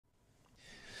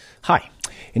Hi,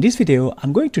 in this video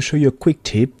I'm going to show you a quick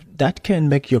tip that can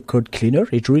make your code cleaner.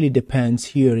 It really depends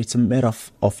here, it's a matter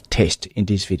of taste in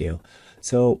this video.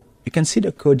 So you can see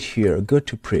the code here, go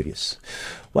to previous.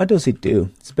 What does it do?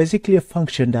 It's basically a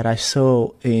function that I saw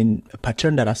in a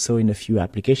pattern that I saw in a few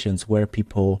applications where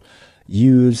people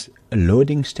use a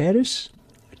loading status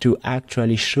to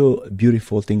actually show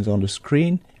beautiful things on the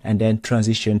screen and then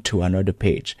transition to another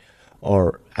page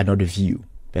or another view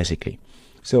basically.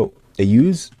 So they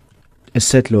use a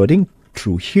set loading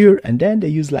through here, and then they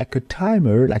use like a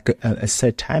timer, like a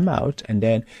set timeout, and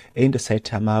then in the set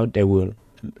timeout they will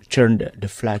turn the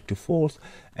flag to false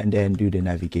and then do the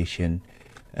navigation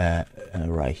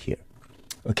right here.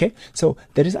 Okay, so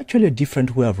there is actually a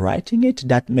different way of writing it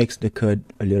that makes the code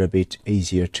a little bit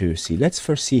easier to see. Let's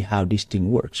first see how this thing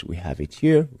works. We have it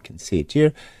here, we can see it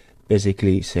here.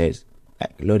 Basically it says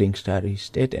like loading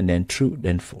state and then true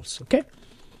then false. Okay,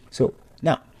 so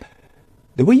now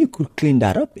the way you could clean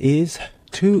that up is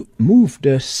to move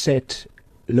the set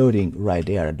loading right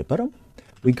there at the bottom.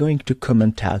 We're going to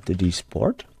comment out this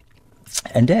part,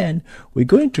 and then we're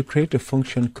going to create a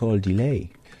function called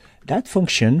delay. That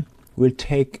function will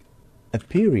take a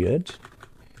period,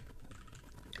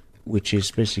 which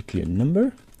is basically a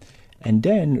number, and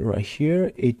then right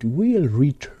here it will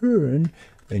return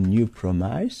a new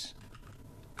promise,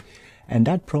 and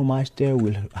that promise there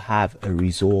will have a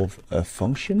resolve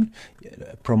function.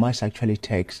 Promise actually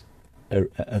takes a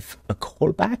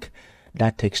callback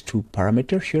that takes two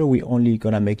parameters. Here we only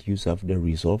gonna make use of the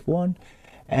resolve one,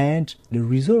 and the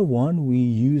resolve one we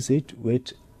use it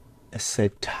with a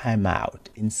set timeout.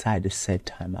 Inside the set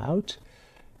timeout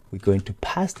we're going to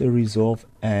pass the resolve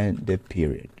and the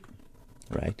period,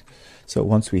 right? So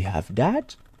once we have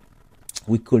that,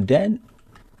 we could then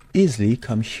easily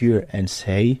come here and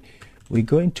say we're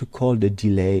going to call the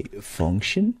delay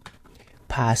function,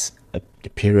 pass the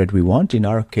period we want. In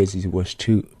our case it was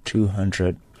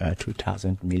 2000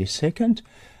 milliseconds.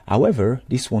 However,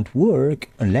 this won't work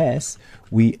unless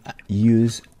we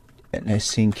use an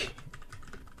async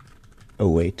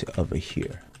await over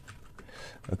here.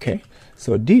 Okay,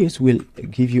 so this will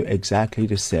give you exactly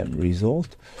the same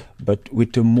result, but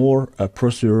with a more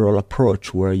procedural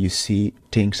approach where you see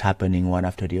things happening one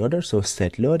after the other. So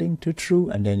set loading to true,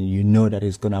 and then you know that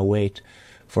it's gonna wait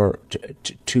for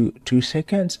 2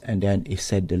 seconds, and then it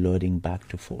set the loading back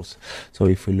to false. So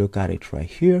if we look at it right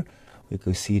here, we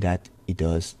can see that it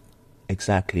does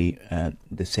exactly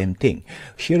the same thing.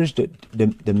 Here's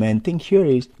the main thing here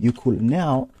is you could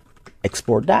now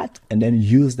export that and then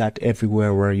use that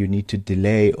everywhere where you need to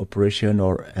delay operation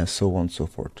or and so on and so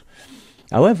forth.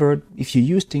 However, if you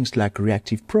use things like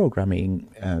reactive programming,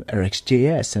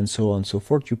 RxJS and so on and so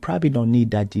forth, you probably don't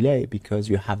need that delay because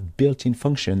you have built-in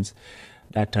functions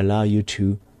that allow you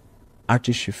to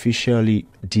artificially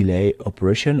delay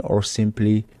operation, or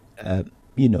simply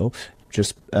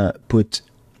just put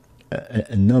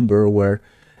a number where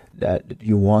that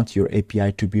you want your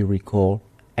API to be recalled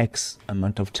X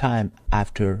amount of time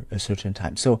after a certain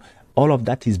time. So all of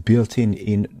that is built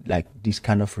in like this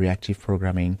kind of reactive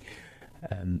programming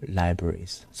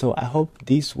libraries. So I hope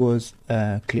this was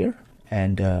clear,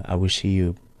 and I will see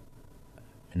you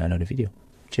in another video.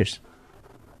 Cheers.